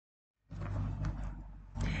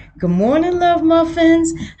Good morning, love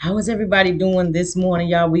muffins. How is everybody doing this morning,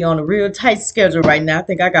 y'all? We on a real tight schedule right now. I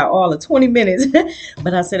think I got all of 20 minutes,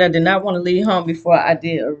 but I said I did not want to leave home before I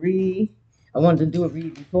did a read. I wanted to do a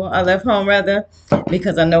read before I left home, rather,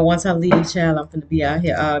 because I know once I leave, child, I'm going to be out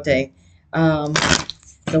here all day. Um,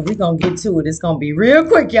 so we're going to get to it. It's going to be real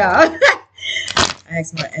quick, y'all. I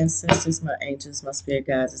ask my ancestors, my angels, my spirit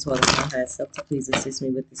guides, as well as my higher self to please assist me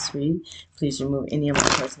with this read. Please remove any of my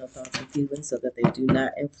personal thoughts and feelings so that they do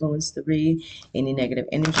not influence the read. Any negative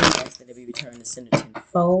energy, I ask that it be returned to sender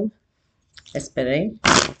tenfold. Espere,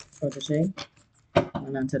 protege,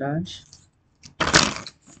 manantaraj,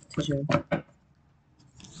 tejo,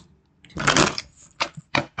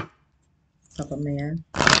 papa man.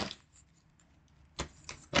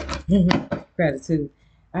 Gratitude.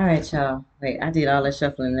 All right, y'all. Wait, I did all that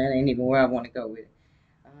shuffling. That ain't even where I want to go with it.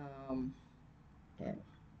 Yeah.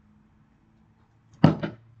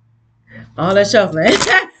 All that shuffling.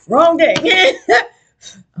 Wrong day.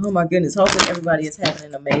 Oh my goodness. Hopefully everybody is having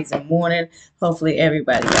an amazing morning. Hopefully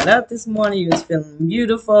everybody got up this morning. You was feeling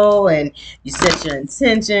beautiful and you set your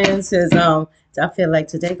intentions. Because I feel like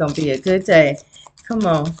today gonna be a good day. Come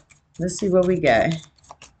on. Let's see what we got.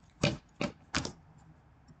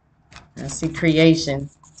 I see creation.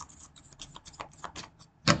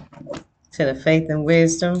 To the faith and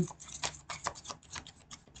wisdom.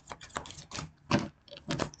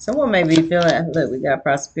 Someone may be feeling, look, we got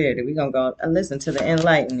prosperity. We're going to go listen to the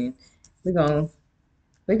enlightening. We're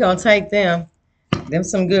gonna take them. Them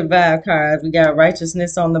some good vibe cards. We got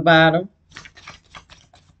righteousness on the bottom.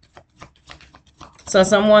 So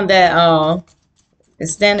someone that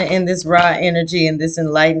is standing in this raw energy and this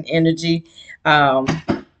enlightened energy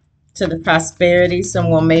to the prosperity.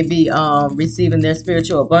 Someone may be receiving their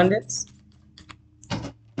spiritual abundance.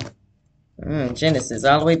 Genesis,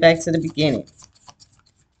 all the way back to the beginning.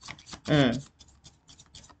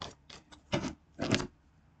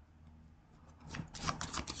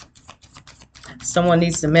 Someone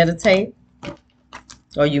needs to meditate,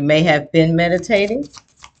 or you may have been meditating.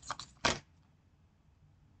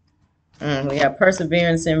 We have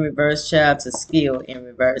perseverance in reverse, child to skill in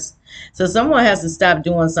reverse. So someone has to stop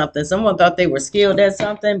doing something. Someone thought they were skilled at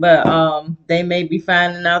something, but they may be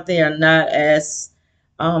finding out they are not as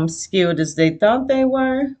skilled as they thought they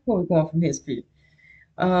were. Where are we going from history?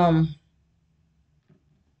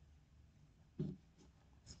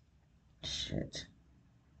 Shit.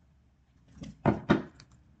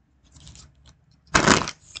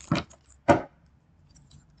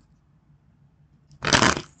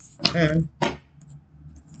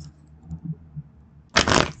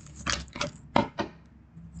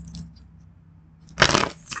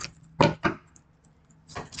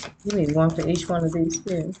 You need one for each one of these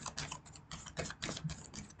here.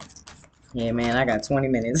 Yeah, man, I got 20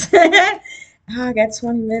 minutes. I got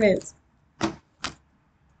 20 minutes.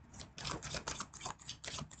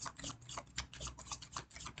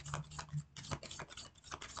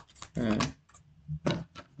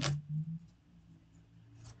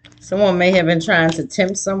 Someone may have been trying to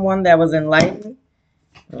tempt someone that was enlightened.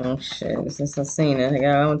 Oh, shit. Since I've seen it, I'm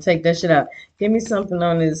going to take that shit out. Give me something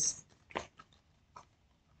on this.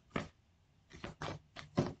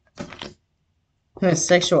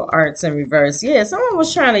 Sexual arts in reverse. Yeah, someone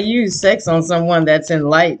was trying to use sex on someone that's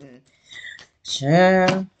enlightened.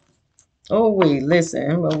 Child. Oh, wait,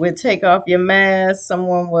 listen. When we take off your mask,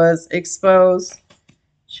 someone was exposed.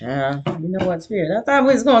 Child. You know what, Spirit? I thought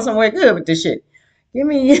we was going somewhere good with this shit. Give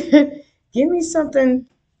me, give me something.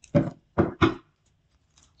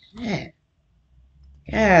 Yeah.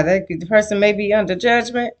 God, the person may be under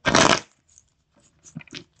judgment.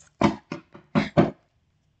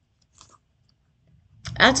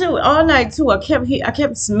 I too all night too. I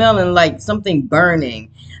kept smelling like something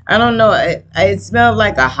burning. I don't know. It smelled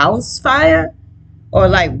like a house fire or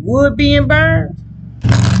like wood being burned.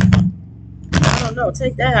 I don't know.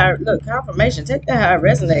 Take that how look confirmation. Take that how it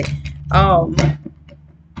resonate.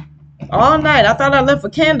 All night I thought I left a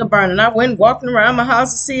candle burning. I went walking around my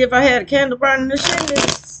house to see if I had a candle burning. This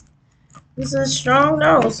shit this is strong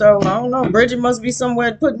no. So I don't know. Bridget must be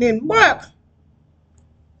somewhere putting in work.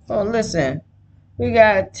 Oh, listen. We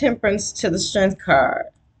got temperance to the strength card.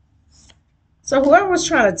 So whoever was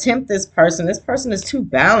trying to tempt this person is too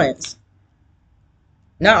balanced.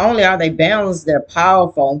 Not only are they balanced, they're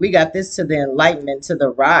powerful. And we got this to the enlightenment, to the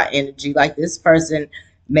Ra energy. Like this person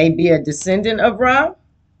may be a descendant of Ra.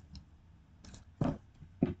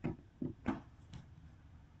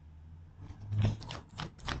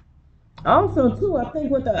 Also, too, I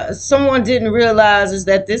think what someone didn't realize is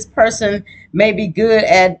that this person may be good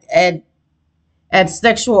at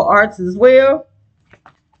sexual arts as well.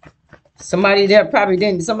 Somebody that probably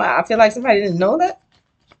didn't. Somebody, I feel like somebody didn't know that.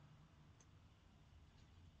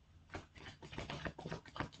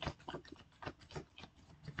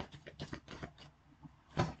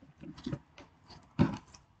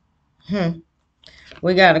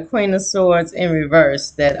 We got a Queen of Swords in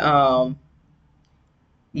reverse. That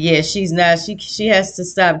yeah, she's not. She has to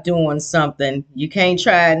stop doing something. You can't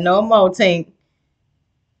try it no more.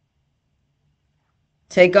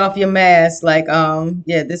 Take off your mask. Like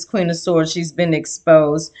yeah, this Queen of Swords, she's been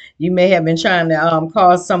exposed. You may have been trying to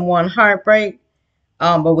cause someone heartbreak.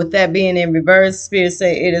 But with that being in reverse, Spirit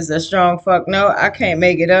say it is a strong fuck no. I can't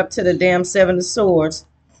make it up to the damn Seven of Swords.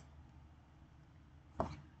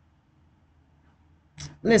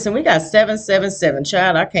 Listen, we got 777,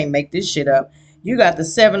 child. I can't make this shit up. You got the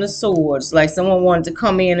Seven of Swords, like someone wanted to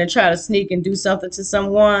come in and try to sneak and do something to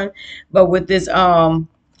someone, but with this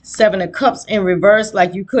Seven of Cups in reverse,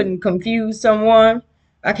 like you couldn't confuse someone.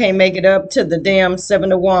 I can't make it up to the damn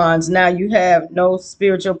Seven of Wands. Now you have no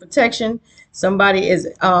spiritual protection. Somebody is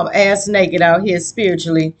ass naked out here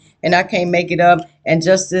spiritually, and I can't make it up. And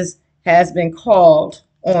justice has been called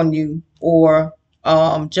on you, or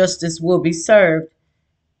justice will be served.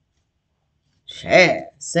 Child,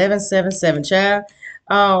 777, child.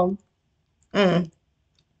 Um, mm.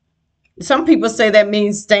 Some people say that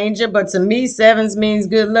means danger, but to me, sevens means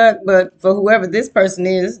good luck. But for whoever this person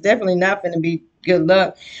is, it's definitely not going to be good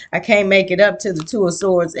luck. I can't make it up to the Two of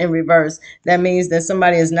Swords in reverse. That means that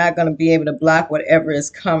somebody is not going to be able to block whatever is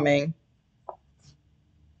coming.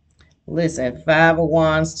 Listen, Five of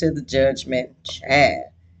Wands to the Judgment, child.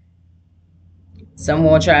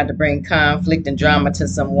 Someone tried to bring conflict and drama to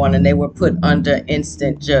someone, and they were put under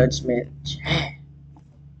instant judgment. Child.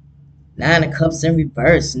 Nine of Cups in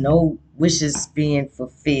reverse. No wishes being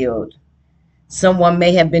fulfilled. Someone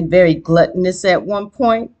may have been very gluttonous at one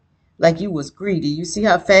point. Like you was greedy. You see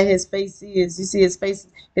how fat his face is? You see his face?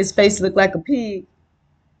 His face looked like a pig.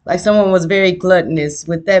 Like someone was very gluttonous.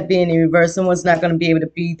 With that being in reverse, someone's not going to be able to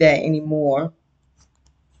be that anymore.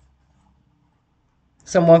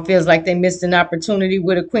 Someone feels like they missed an opportunity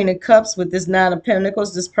with a Queen of Cups. With this Nine of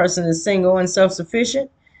Pentacles, this person is single and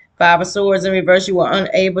self-sufficient. Five of Swords in reverse, you were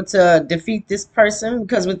unable to defeat this person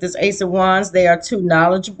because with this Ace of Wands, they are too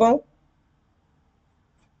knowledgeable.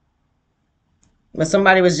 But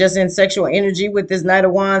somebody was just in sexual energy with this Knight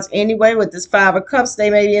of Wands anyway. With this Five of Cups, they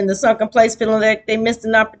may be in the sunken place feeling like they missed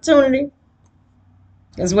an opportunity.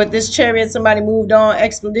 Because with this Chariot, somebody moved on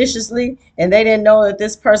expeditiously and they didn't know that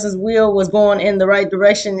this person's wheel was going in the right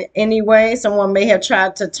direction anyway. Someone may have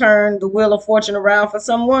tried to turn the wheel of fortune around for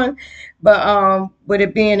someone, but with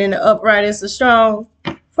it being in the upright, it's a strong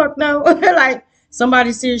fuck no. Like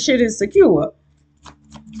somebody's shit is secure.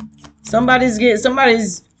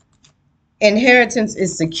 Somebody's inheritance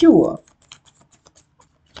is secure.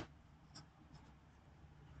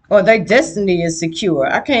 Or their destiny is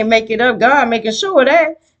secure. I can't make it up. God making sure of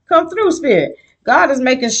that. Come through, Spirit. God is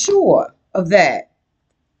making sure of that.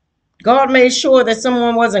 God made sure that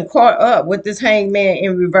someone wasn't caught up with this hangman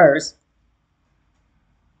in reverse.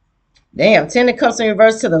 Damn, Ten of Cups in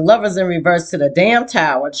reverse to the Lovers in reverse to the damn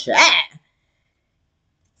Tower. Chat.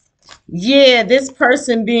 Yeah, this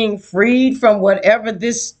person being freed from whatever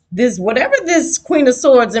this Queen of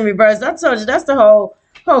Swords in reverse. I told you that's the whole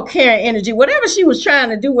Karen energy. Whatever she was trying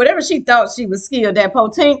to do, whatever she thought she was skilled at,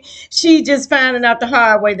 Potent, she just finding out the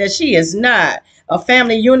hard way that she is not. A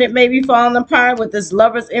family unit may be falling apart with this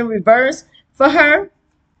Lovers in reverse for her.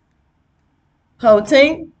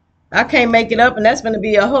 Potent, I can't make it up, and that's going to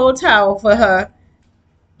be a whole tower for her.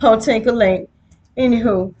 Potent link.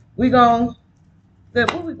 Anywho, where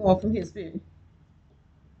we going from here, Spirit?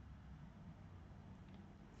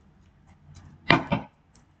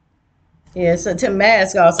 Yeah, so to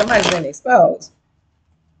mask off, somebody's been exposed.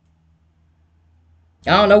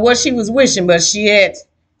 I don't know what she was wishing, but she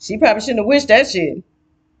probably shouldn't have wished that shit.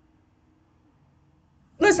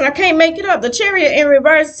 Listen, I can't make it up. The Chariot in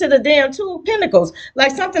reverse to the damn Two of Pentacles.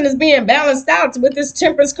 Like something is being balanced out with this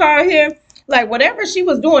Temperance card here. Like whatever she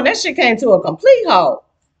was doing, that shit came to a complete halt.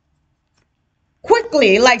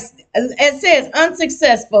 Quickly, like it says,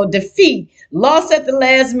 unsuccessful, defeat, lost at the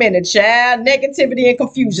last minute, child, negativity and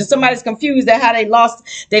confusion. Somebody's confused at how they lost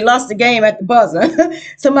the game at the buzzer.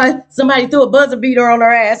 somebody threw a buzzer beater on her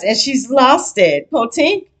ass and she's lost it.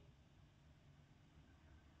 Potent.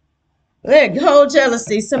 Let go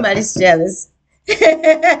jealousy. Somebody's jealous.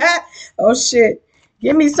 Oh shit.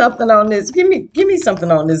 Give me something on this. Give me something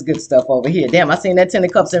on this good stuff over here. Damn, I seen that Ten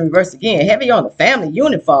of Cups in reverse again. Heavy on the family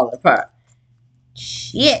unit falling apart.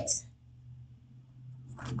 Shit.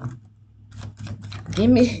 Give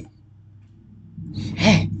me.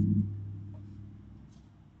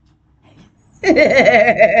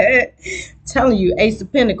 Telling you, Ace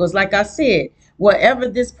of Pentacles, like I said, whatever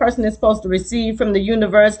this person is supposed to receive from the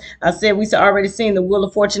universe, I said we already seen the Wheel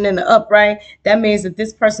of Fortune in the upright. That means that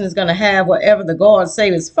this person is going to have whatever the gods say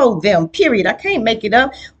is for them, period. I can't make it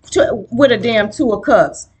up with a damn Two of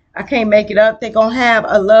Cups. I can't make it up. They're going to have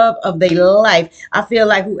a love of their life. I feel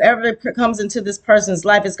like whoever comes into this person's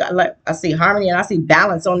life is got, like, I see harmony and I see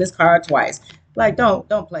balance on this card twice. Like, don't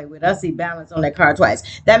play with it. I see balance on that card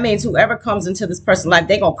twice. That means whoever comes into this person's life,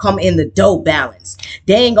 they're going to come in the door balanced.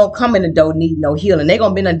 They ain't going to come in the door needing no healing. They're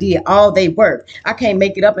going to be done did all they work. I can't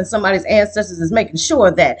make it up. And somebody's ancestors is making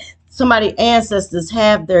sure that somebody's ancestors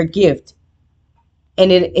have their gift.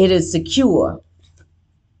 And it is secure.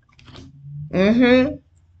 Mm-hmm.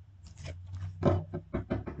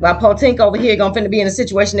 While Potink over here going to be in a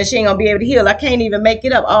situation that she ain't going to be able to heal. I can't even make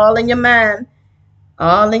it up. All in your mind.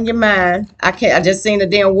 All in your mind. I just seen the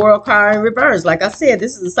damn world card in reverse. Like I said,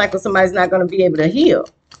 this is a cycle somebody's not going to be able to heal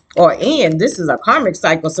or end. This is a karmic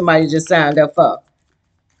cycle somebody just signed up for.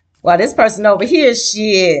 While this person over here,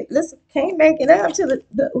 shit, listen, can't make it up to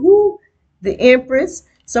the Empress.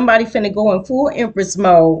 Somebody finna go in full Empress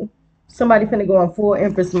mode. Somebody finna go in full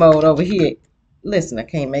Empress mode over here. Listen, I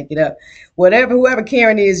can't make it up. Whoever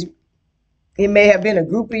Karen is, it may have been a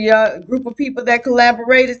group of people that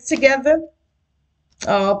collaborated together.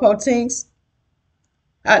 Potinks.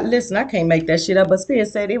 Listen, I can't make that shit up, but Spirit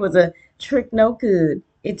said it was a trick no good.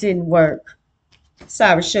 It didn't work.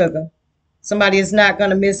 Sorry, sugar. Somebody is not going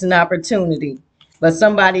to miss an opportunity, but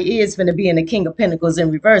somebody is going to be in the King of Pentacles in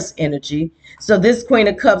reverse energy. So this Queen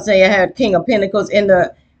of Cups, they had King of Pentacles in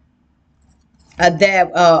the,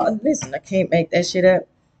 listen, I can't make that shit up.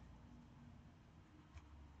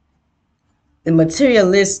 The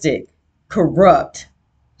materialistic, corrupt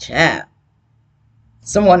child.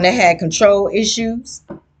 Someone that had control issues.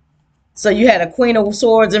 So you had a Queen of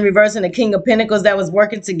Swords in reverse and a King of Pentacles that was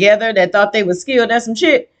working together that thought they were skilled. That's some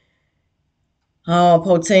shit. Oh,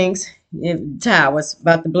 Potinks. Tower was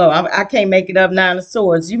about to blow. I can't make it up. Nine of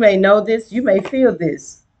Swords. You may know this. You may feel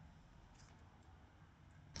this.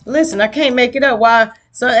 Listen, I can't make it up. Why?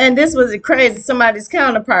 So, and this was crazy. Somebody's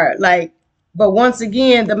counterpart. Like, but once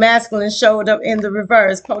again, the masculine showed up in the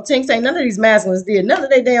reverse. Potinks ain't none of these masculines did. None of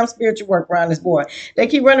their damn spiritual work around this boy. They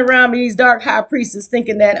keep running around with these dark high priestess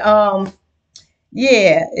thinking that,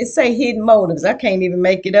 yeah, it say hidden motives. I can't even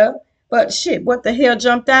make it up. But shit, what the hell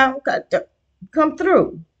jumped out? Got to come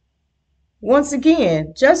through. Once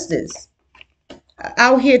again, justice.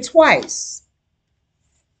 Out here twice.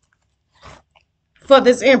 For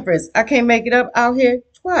this Empress. I can't make it up. Out here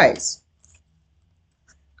twice.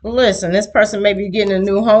 Listen, this person may be getting a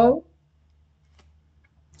new home.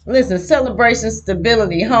 Listen, celebration,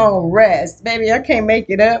 stability, home, rest. Baby, I can't make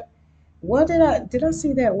it up. What did I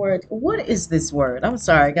see that word? What is this word? I'm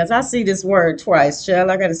sorry, guys. I see this word twice, child.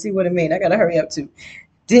 I got to see what it means. I got to hurry up too.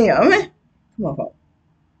 Damn. Come on, home.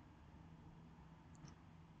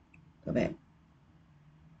 Go back.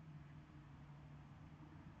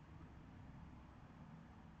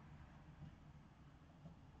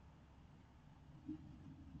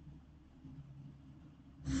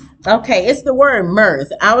 Okay, it's the word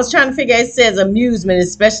mirth. I was trying to figure it says amusement,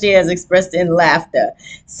 especially as expressed in laughter.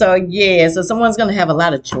 So yeah, so someone's gonna have a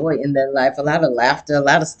lot of joy in their life, a lot of laughter, a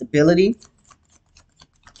lot of stability.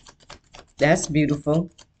 That's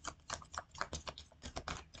beautiful.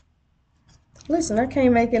 Listen, I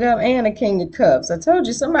can't make it up. And a King of Cups. I told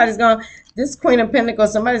you this Queen of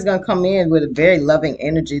Pentacles, somebody's gonna come in with a very loving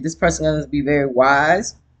energy. This person's gonna be very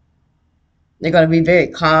wise. They're gonna be very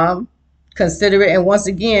calm, considerate, and once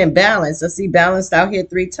again, balanced. I see balanced out here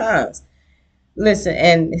 3 times. Listen,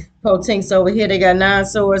 and Potinks over here, they got 9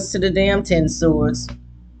 swords to the damn 10 swords.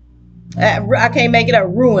 I can't make it up.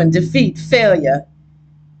 Ruin, defeat, failure.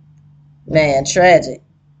 Man, tragic.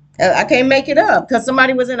 I can't make it up because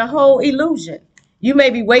somebody was in a whole illusion. You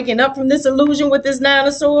may be waking up from this illusion with this 9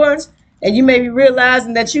 of swords, and you may be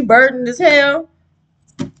realizing that you burdened as hell.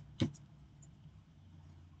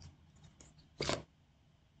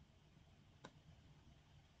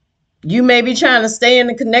 You may be trying to stay in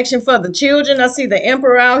the connection for the children. I see the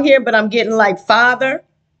Emperor out here, but I'm getting like father.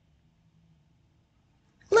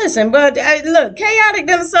 Listen, but look, chaotic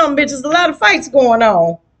than some bitches. A lot of fights going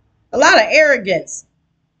on. A lot of arrogance.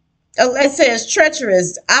 It says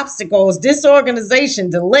treacherous, obstacles, disorganization,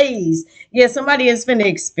 delays. Yeah, somebody is finna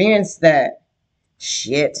experience that.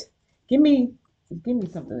 Shit. Give me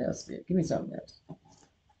something else, bitch. Give me something else.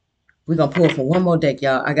 We're gonna pull from one more deck,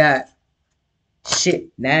 y'all. I got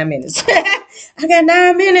 9 minutes. I got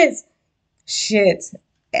 9 minutes. Shit.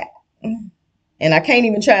 And I can't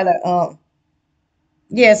even try to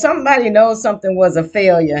yeah, somebody knows something was a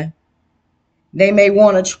failure. They may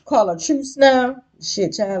want to call a truce now.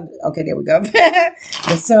 Shit, child. Okay, there we go.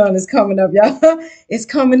 The sun is coming up, y'all. It's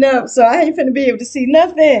coming up, so I ain't finna be able to see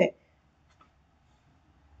nothing.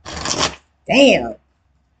 Damn.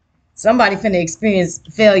 Somebody finna experience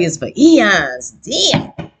failures for eons.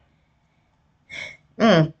 Damn.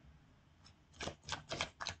 Mm.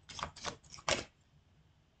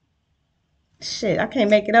 Shit, I can't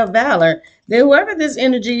make it up. Valor. Then whoever this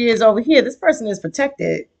energy is over here, this person is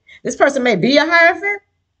protected. This person may be a hierophant.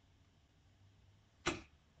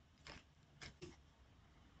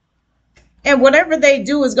 And whatever they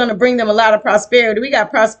do is going to bring them a lot of prosperity. We got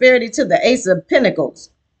prosperity to the Ace of Pentacles.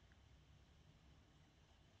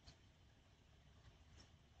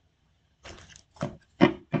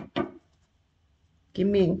 Give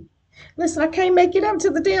me. Listen, I can't make it up to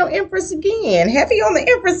the damn Empress again. Heavy on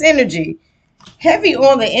the Empress energy. Heavy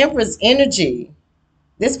on the Empress energy.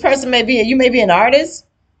 This person may be, you may be an artist.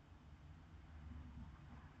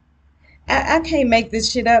 I can't make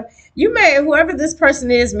this shit up. You may, whoever this person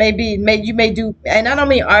is, you may do, and I don't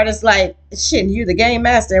mean artists like shit, you the game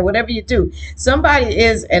master, whatever you do. Somebody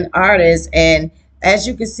is an artist, and as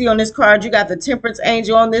you can see on this card, you got the Temperance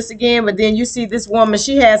Angel on this again, but then you see this woman,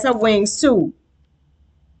 she has her wings too.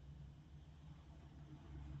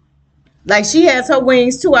 Like she has her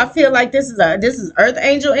wings too. I feel like this is Earth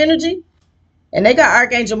Angel energy. And they got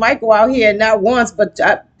Archangel Michael out here not once, but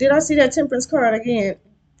did I see that Temperance card again?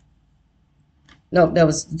 Nope, that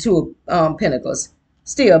was the two of Pentacles.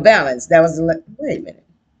 Still balance. That was the wait a minute.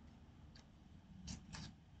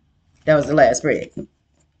 That was the last spread.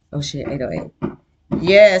 Oh shit, 808.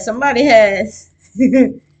 Yeah, somebody has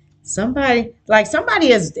somebody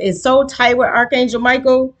is so tight with Archangel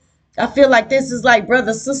Michael. I feel like this is like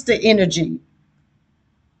brother sister energy.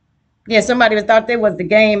 Yeah, somebody thought they was the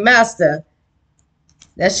game master.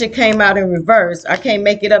 That shit came out in reverse. I can't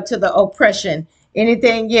make it up to the oppression.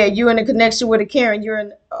 Anything, yeah, you in a connection with a Karen, you're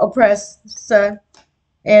an oppressor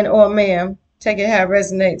and or ma'am. Take it how it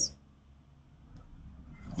resonates.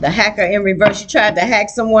 The hacker in reverse. You tried to hack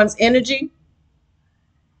someone's energy.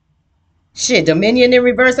 Shit, Dominion in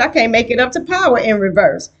reverse. I can't make it up to power in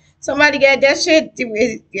reverse. Somebody got that shit.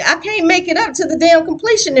 I can't make it up to the damn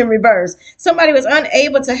completion in reverse. Somebody was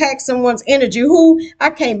unable to hack someone's energy. Who?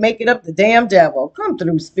 I can't make it up the damn devil. Come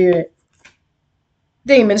through, spirit.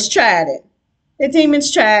 Demons tried it. The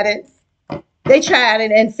demons tried it. They tried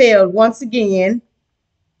it and failed once again.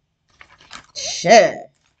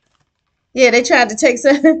 Shit. Yeah, they tried to take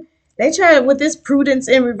some. They tried with this prudence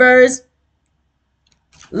in reverse.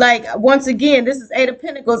 Like, once again, this is Eight of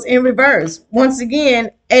Pentacles in reverse. Once again,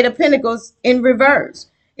 Eight of Pentacles in reverse.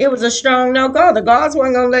 It was a strong no-go. The gods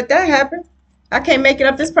weren't going to let that happen. I can't make it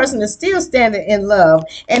up. This person is still standing in love.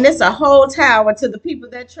 And it's a whole tower to the people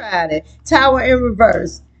that tried it. Tower in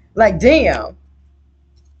reverse. Like, damn.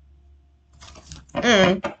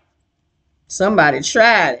 Somebody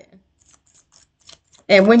tried it.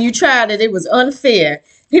 And when you tried it, it was unfair.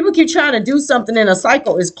 People keep trying to do something and a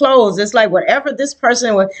cycle is closed. It's like whatever this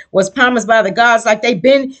person was promised by the gods, like they've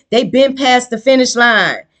been past the finish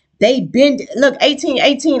line. They've been, look,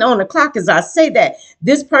 1818 on the clock as I say that.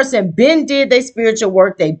 This person been did their spiritual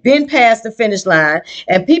work. They've been past the finish line.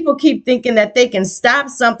 And people keep thinking that they can stop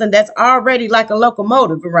something that's already like a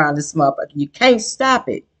locomotive around this motherfucker. You can't stop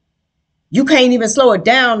it. You can't even slow it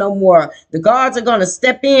down no more. The guards are going to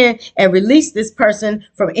step in and release this person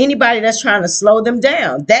from anybody that's trying to slow them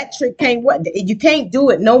down. That trick can't work. You can't do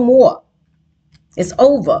it no more. It's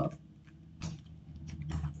over.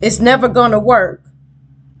 It's never going to work.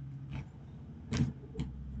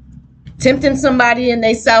 Tempting somebody in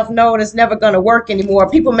their south node is never going to work anymore.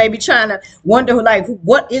 People may be trying to wonder, like,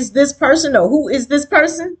 what is this person or who is this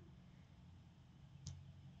person?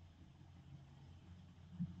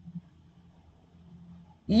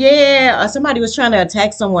 Yeah, somebody was trying to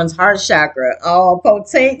attack someone's heart chakra. Oh,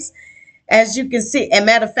 potenks. As you can see, and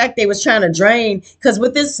matter of fact, they was trying to drain, because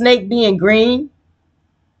with this snake being green,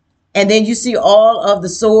 and then you see all of the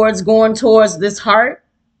swords going towards this heart,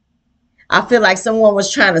 I feel like someone was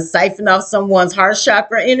trying to siphon off someone's heart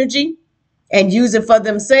chakra energy and use it for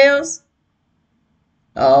themselves.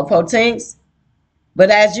 Oh, potenks. But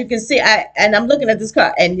as you can see, I'm looking at this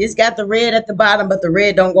card, and it's got the red at the bottom, but the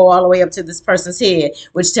red don't go all the way up to this person's head,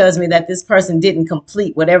 which tells me that this person didn't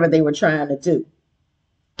complete whatever they were trying to do.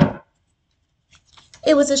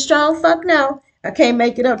 It was a strong fuck no. I can't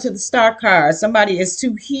make it up to the star card. Somebody is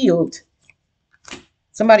too healed.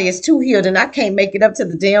 Somebody is too healed, and I can't make it up to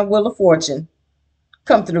the damn Wheel of Fortune.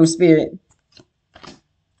 Come through, spirit.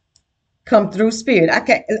 Come through, spirit. I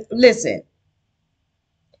can't listen.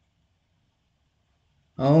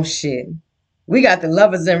 Oh shit. We got the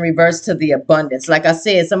lovers in reverse to the abundance. Like I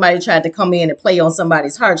said, somebody tried to come in and play on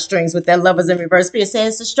somebody's heartstrings with that lovers in reverse spirit, saying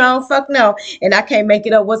it's a strong fuck no. And I can't make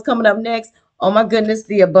it up. What's coming up next? Oh my goodness,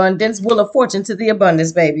 the abundance. Wheel of fortune to the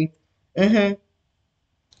abundance, baby. Mm-hmm.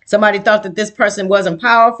 Somebody thought that this person wasn't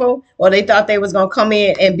powerful, or they thought they was gonna come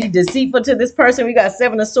in and be deceitful to this person. We got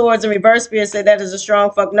seven of swords in reverse. Spirit said that is a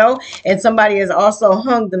strong fuck no. And somebody has also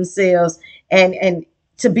hung themselves and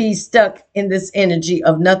to be stuck in this energy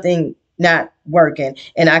of nothing not working,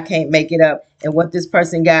 and I can't make it up. And what this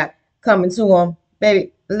person got coming to them,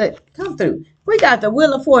 baby, look, come through. We got the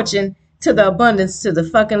wheel of fortune to the abundance to the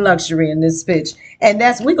fucking luxury in this bitch. And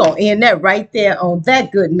that's, we gonna end that right there on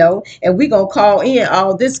that good note. And we gonna call in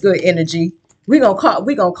all this good energy. We gonna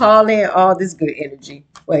call in all this good energy.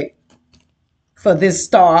 Wait, for this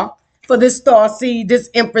star seed,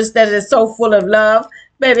 this empress that is so full of love.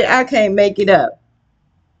 Baby, I can't make it up.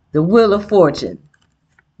 The wheel of fortune,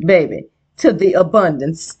 baby, to the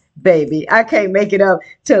abundance, baby. I can't make it up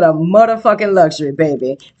to the motherfucking luxury,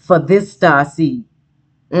 baby, for this star seed.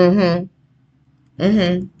 Mm-hmm.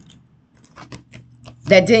 Mm-hmm.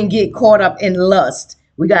 That didn't get caught up in lust.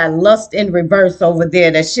 We got lust in reverse over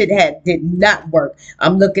there. That shit did not work.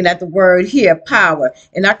 I'm looking at the word here, power,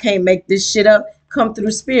 and I can't make this shit up. Come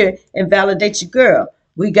through spirit and validate your girl.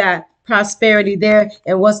 We got prosperity there,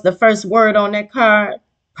 and what's the first word on that card?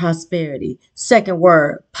 Prosperity. Second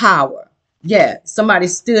word, power. Yeah, somebody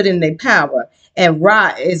stood in their power, and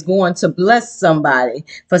Ra is going to bless somebody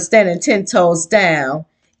for standing 10 toes down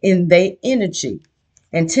in their energy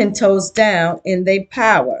and 10 toes down in their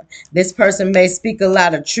power. This person may speak a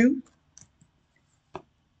lot of truth.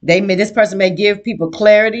 This person may give people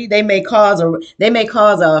clarity. They may cause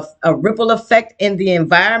a ripple effect in the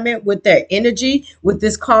environment with their energy, with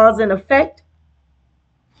this cause and effect.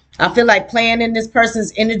 I feel like playing in this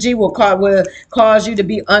person's energy will cause you to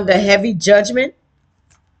be under heavy judgment.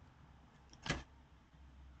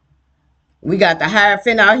 We got the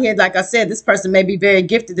Hierophant out here. Like I said, this person may be very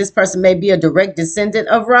gifted. This person may be a direct descendant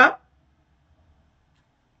of Ra.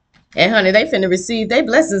 And honey, they finna receive their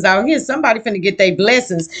blessings out here. Somebody finna get their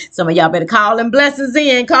blessings. Some of y'all better call them blessings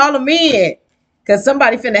in. Call them in. Because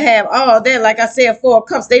somebody finna have all that. Like I said, 4 of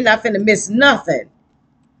Cups. They not finna miss nothing.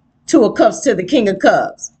 2 of Cups to the King of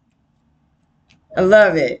Cups. I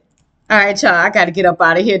love it. All right, y'all. I got to get up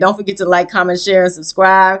out of here. Don't forget to like, comment, share, and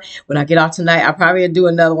subscribe. When I get off tonight, I probably will do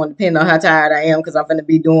another one, depending on how tired I am, because I'm going to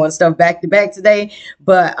be doing stuff back to back today.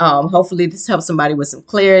 But hopefully this helps somebody with some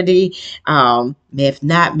clarity. If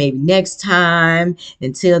not, maybe next time.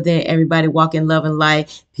 Until then, everybody walk in love and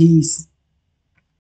light. Peace.